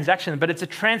a transaction, but it's a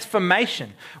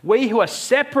transformation. We who are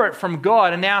separate from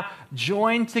God are now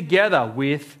joined together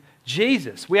with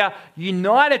Jesus. We are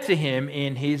united to him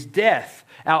in his death.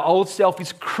 Our old self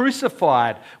is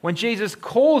crucified. When Jesus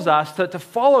calls us to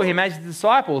follow him as his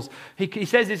disciples, he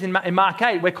says this in Mark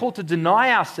 8, we're called to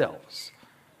deny ourselves,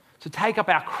 to take up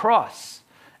our cross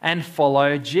and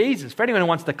follow Jesus. For anyone who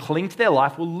wants to cling to their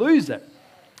life will lose it.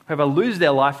 Whoever loses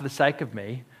their life for the sake of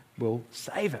me will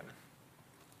save it.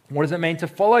 What does it mean to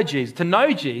follow Jesus? To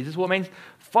know Jesus, well, it means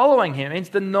following him. It means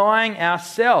denying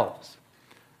ourselves.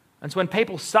 And so when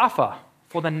people suffer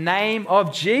for the name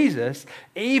of Jesus,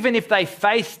 even if they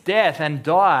face death and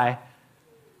die,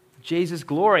 Jesus'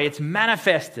 glory, it's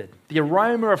manifested. The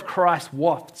aroma of Christ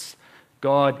wafts.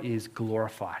 God is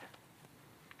glorified.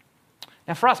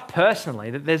 Now, for us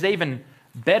personally, there's even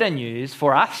better news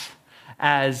for us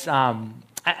as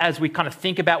as we kind of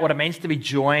think about what it means to be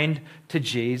joined to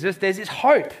Jesus, there's this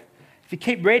hope. If you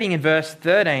keep reading in verse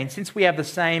 13, since we have the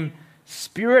same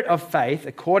spirit of faith,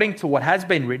 according to what has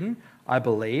been written, I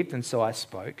believed and so I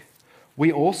spoke.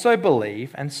 We also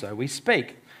believe and so we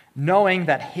speak, knowing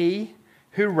that he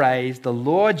who raised the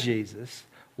Lord Jesus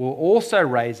will also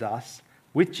raise us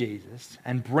with Jesus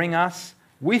and bring us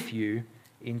with you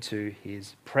into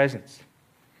his presence.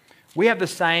 We have the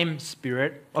same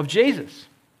spirit of Jesus.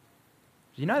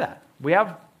 Do you know that? We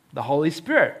have the Holy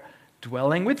Spirit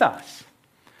dwelling with us.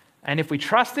 And if we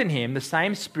trust in him, the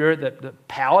same spirit, the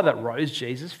power that rose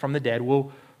Jesus from the dead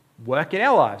will work in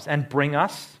our lives and bring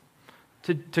us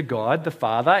to God the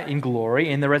Father in glory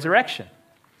in the resurrection.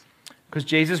 Because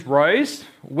Jesus rose,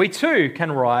 we too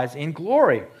can rise in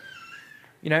glory.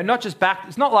 Not just back,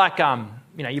 it's not like,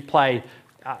 you play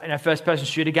in a first-person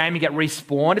shooter game, you get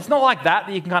respawned. It's not like that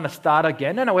you can kind of start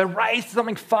again. No, we're raised to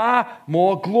something far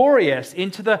more glorious,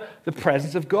 into the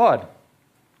presence of God.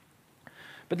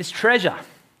 But this treasure,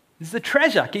 this is a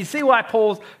treasure. Can you see why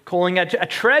Paul's calling it a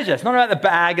treasure? It's not about the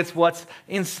bag, it's what's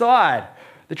inside.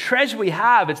 The treasure we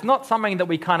have, it's not something that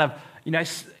we kind of,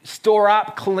 store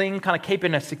up, cling, kind of keep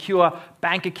in a secure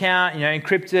bank account,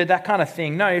 encrypted, that kind of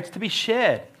thing. No, it's to be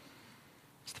shared.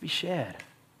 It's to be shared.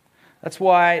 That's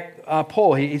why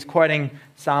Paul, he's quoting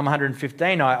Psalm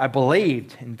 115, I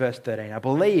believed, in verse 13. I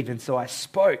believed, and so I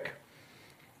spoke.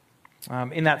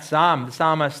 In that psalm, the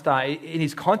psalmist, in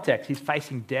his context, he's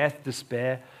facing death,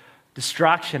 despair,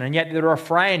 destruction, and yet the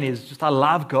refrain is just, I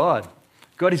love God.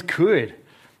 God is good.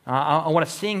 I want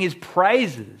to sing his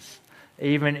praises,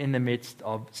 even in the midst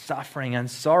of suffering and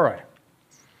sorrow.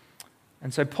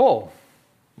 And so Paul,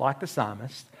 like the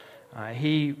psalmist,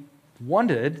 he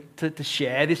wanted to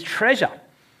share this treasure,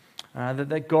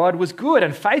 that God was good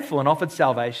and faithful and offered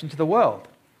salvation to the world.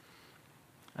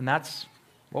 And that's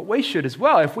what we should as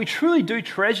well. If we truly do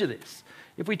treasure this,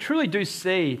 if we truly do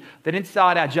see that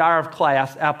inside our jar of clay,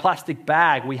 our plastic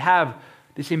bag, we have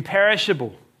this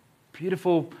imperishable,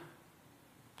 beautiful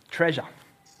treasure,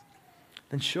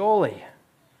 then surely,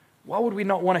 why would we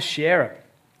not want to share it?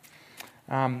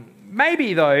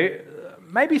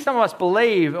 Maybe some of us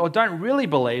believe or don't really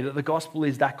believe that the gospel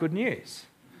is that good news.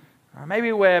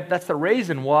 Maybe that's the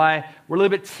reason why we're a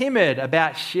little bit timid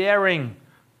about sharing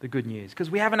the good news, because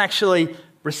we haven't actually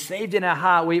received in our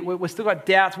heart. We've still got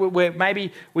doubts.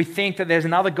 Maybe we think that there's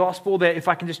another gospel that if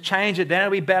I can just change it, then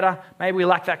it'll be better. Maybe we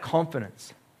lack that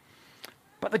confidence.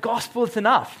 But the gospel is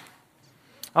enough.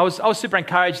 I was super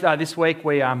encouraged this week.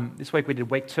 We did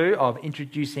week 2 of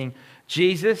Introducing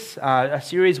Jesus, a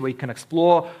series where we can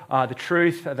explore the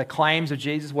truth, the claims of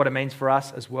Jesus, what it means for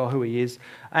us as well, who he is.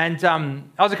 And I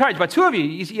was encouraged by 2 of you.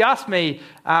 You asked me,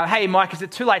 hey, Mike, is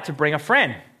it too late to bring a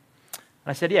friend? And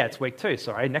I said, yeah, it's week 2.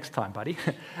 Sorry, next time, buddy.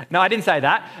 No, I didn't say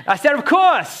that. I said, of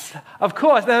course.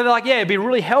 They're like, yeah, it'd be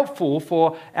really helpful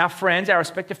for our friends, our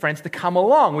respective friends, to come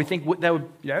along. We think they would,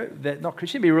 they're not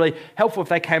Christian. It'd be really helpful if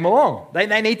they came along.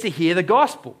 They need to hear the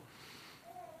gospel.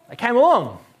 They came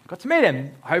along. Got to meet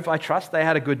them. I trust they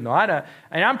had a good night.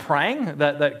 And I'm praying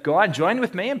that God joined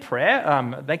with me in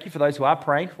prayer. Thank you for those who are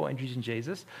praying for Introducing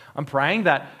Jesus. I'm praying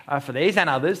that for these and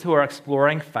others who are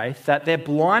exploring faith, that their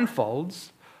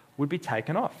blindfolds would be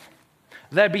taken off.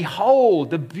 They behold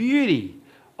the beauty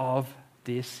of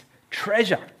this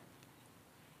treasure.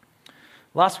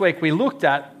 Last week we looked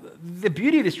at the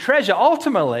beauty of this treasure.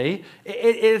 Ultimately,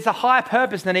 it is a higher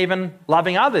purpose than even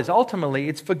loving others. Ultimately,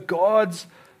 it's for God's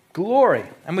glory.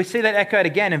 And we see that echoed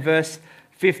again in verse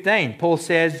 15. Paul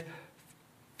says,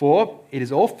 for it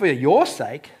is all for your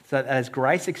sake, so that as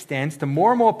grace extends to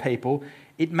more and more people,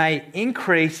 it may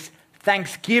increase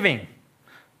thanksgiving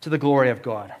to the glory of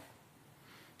God.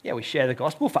 Yeah, we share the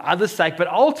gospel for others' sake, but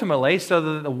ultimately so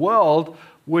that the world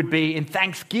would be in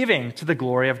thanksgiving to the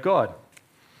glory of God.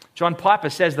 John Piper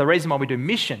says the reason why we do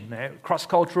mission,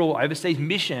 cross-cultural, overseas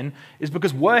mission, is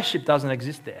because worship doesn't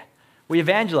exist there. We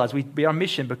evangelize, we be on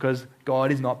mission because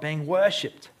God is not being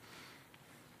worshipped.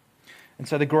 And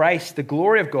so the grace, the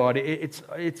glory of God, it's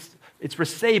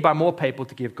received by more people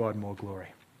to give God more glory.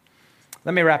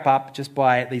 Let me wrap up just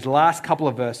by these last couple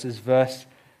of verses, verse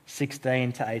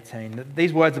 16 to 18.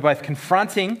 These words are both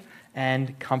confronting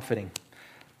and comforting.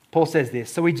 Paul says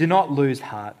this, so we do not lose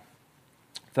heart.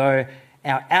 Though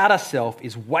our outer self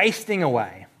is wasting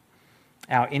away,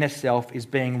 our inner self is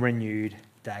being renewed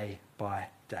day by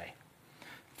day.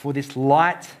 For this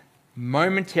light,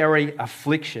 momentary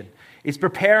affliction is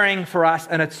preparing for us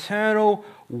an eternal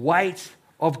weight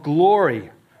of glory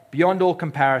beyond all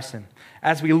comparison,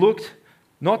 as we looked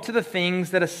not to the things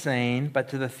that are seen, but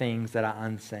to the things that are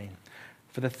unseen.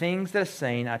 For the things that are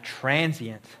seen are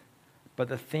transient, but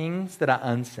the things that are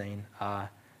unseen are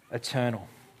eternal.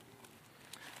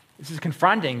 This is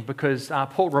confronting because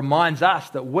Paul reminds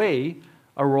us that we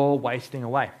are all wasting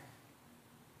away.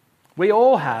 We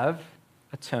all have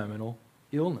a terminal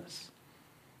illness,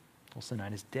 also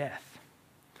known as death.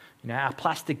 Our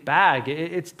plastic bag,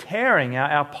 it's tearing,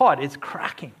 our pot, it's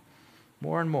cracking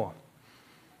more and more.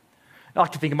 I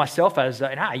like to think of myself as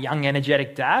a young,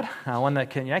 energetic dad, one that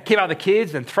can keep up the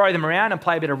kids and throw them around and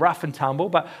play a bit of rough and tumble.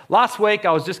 But last week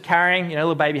I was just carrying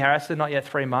little baby Harrison, not yet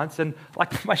 3 months, and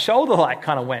my shoulder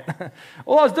kind of went.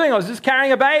 All I was just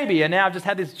carrying a baby, and now I've just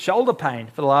had this shoulder pain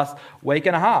for the last week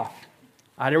and a half.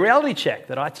 I had a reality check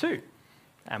that I too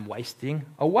am wasting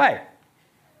away.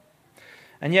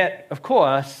 And yet, of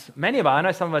course, many of us, I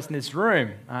know some of us in this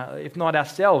room, if not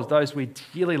ourselves, those we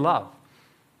dearly love,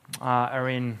 are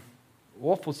in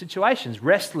awful situations,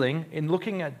 wrestling in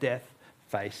looking at death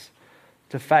face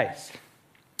to face.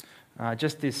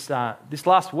 Just this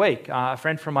last week, a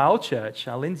friend from my old church,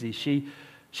 Lindsay, she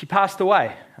passed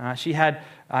away. She had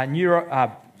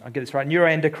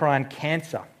neuroendocrine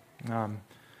cancer.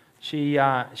 She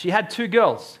had 2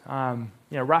 girls,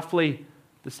 roughly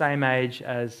the same age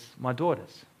as my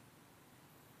daughters.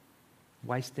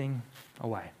 Wasting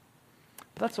away.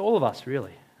 But that's all of us,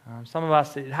 really. Some of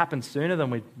us, it happens sooner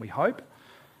than we hope.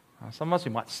 Some of us,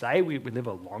 we might say we live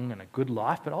a long and a good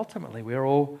life, but ultimately we're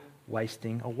all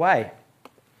wasting away.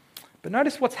 But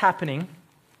notice what's happening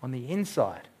on the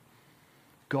inside.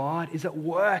 God is at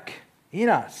work in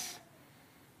us,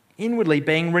 inwardly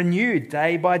being renewed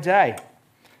day by day.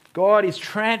 God is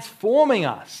transforming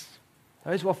us,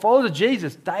 those who are followers of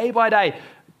Jesus, day by day,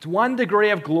 to one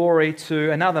degree of glory to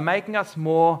another, making us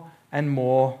more and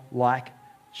more like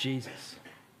Jesus.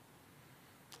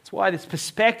 That's why this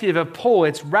perspective of Paul,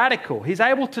 it's radical. He's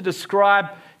able to describe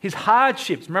his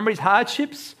hardships. Remember his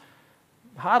hardships?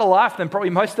 Harder life than probably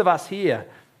most of us here.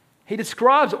 He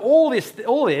describes all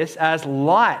this as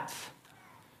light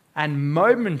and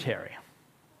momentary.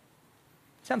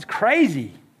 Sounds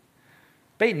crazy.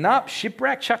 Beaten up,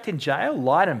 shipwrecked, chucked in jail,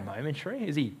 light and momentary.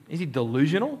 Is he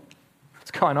delusional?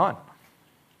 What's going on?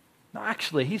 No,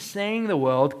 actually, he's seeing the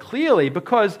world clearly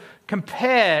because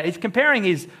he's comparing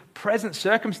his present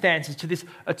circumstances to this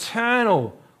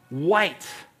eternal weight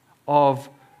of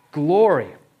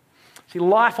glory. See,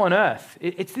 life on earth,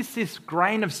 it's this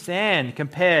grain of sand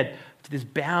compared to this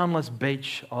boundless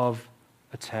beach of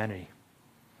eternity.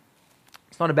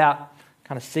 It's not about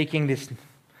kind of seeking this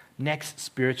next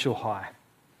spiritual high.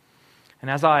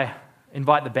 And as I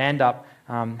invite the band up,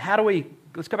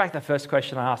 let's go back to the first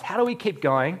question I asked. How do we keep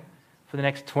going for the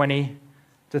next 20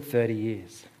 to 30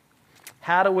 years?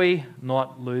 How do we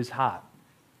not lose heart?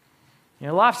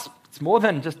 It's more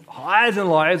than just highs and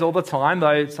lows all the time,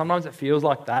 though sometimes it feels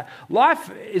like that.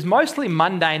 Life is mostly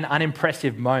mundane,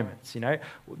 unimpressive moments.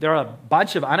 There are a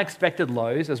bunch of unexpected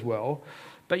lows as well.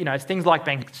 But, it's things like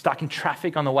being stuck in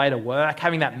traffic on the way to work,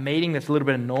 having that meeting that's a little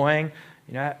bit annoying,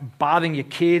 bathing your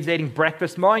kids, eating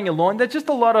breakfast, mowing your lawn. There's just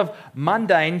a lot of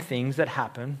mundane things that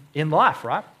happen in life,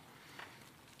 right?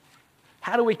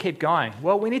 How do we keep going?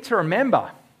 Well, we need to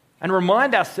remember and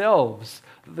remind ourselves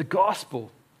that the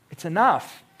gospel, it's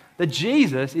enough. That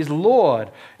Jesus is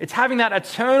Lord. It's having that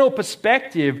eternal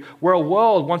perspective where a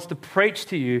world wants to preach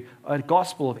to you a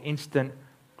gospel of instant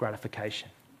gratification.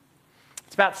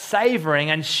 It's about savoring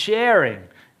and sharing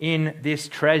in this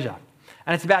treasure.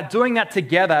 And it's about doing that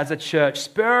together as a church,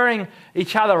 spurring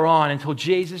each other on until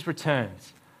Jesus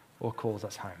returns or calls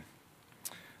us home.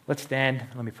 Let's stand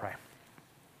and let me pray.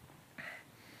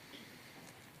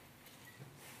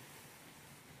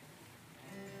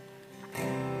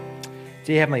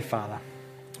 Dear Heavenly Father,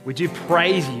 we do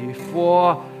praise you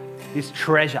for this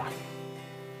treasure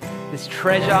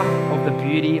of the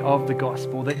beauty of the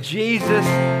gospel, that Jesus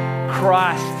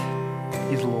Christ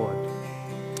is Lord.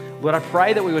 Lord, I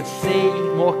pray that we would see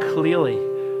more clearly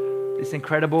this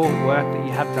incredible work that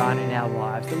you have done in our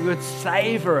lives, that we would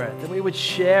savor it, that we would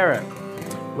share it.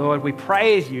 Lord, we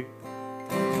praise you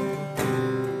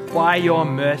by your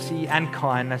mercy and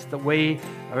kindness that we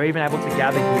are even able to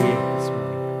gather here this morning.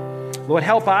 Lord,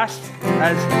 help us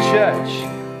as a church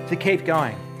to keep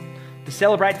going, to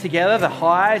celebrate together the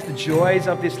highs, the joys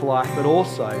of this life, but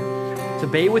also to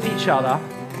be with each other,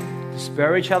 to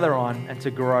spur each other on, and to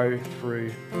grow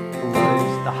through the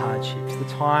lows, the hardships, the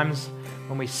times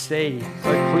when we see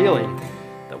so clearly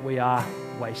that we are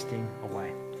wasting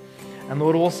away. And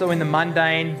Lord, also in the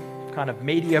mundane kind of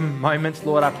medium moments,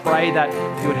 Lord, I pray that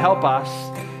you would help us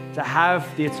to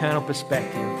have the eternal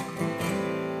perspective,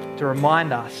 to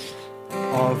remind us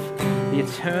of the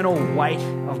eternal weight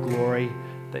of glory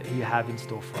that you have in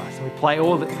store for us. And we pray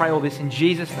all this in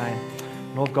Jesus' name.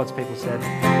 And all of God's people said,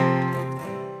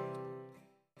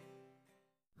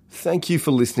 Thank you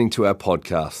for listening to our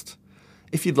podcast.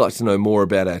 If you'd like to know more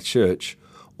about our church,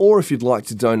 or if you'd like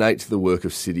to donate to the work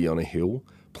of City on a Hill,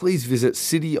 please visit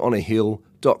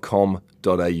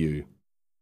cityonahill.com.au.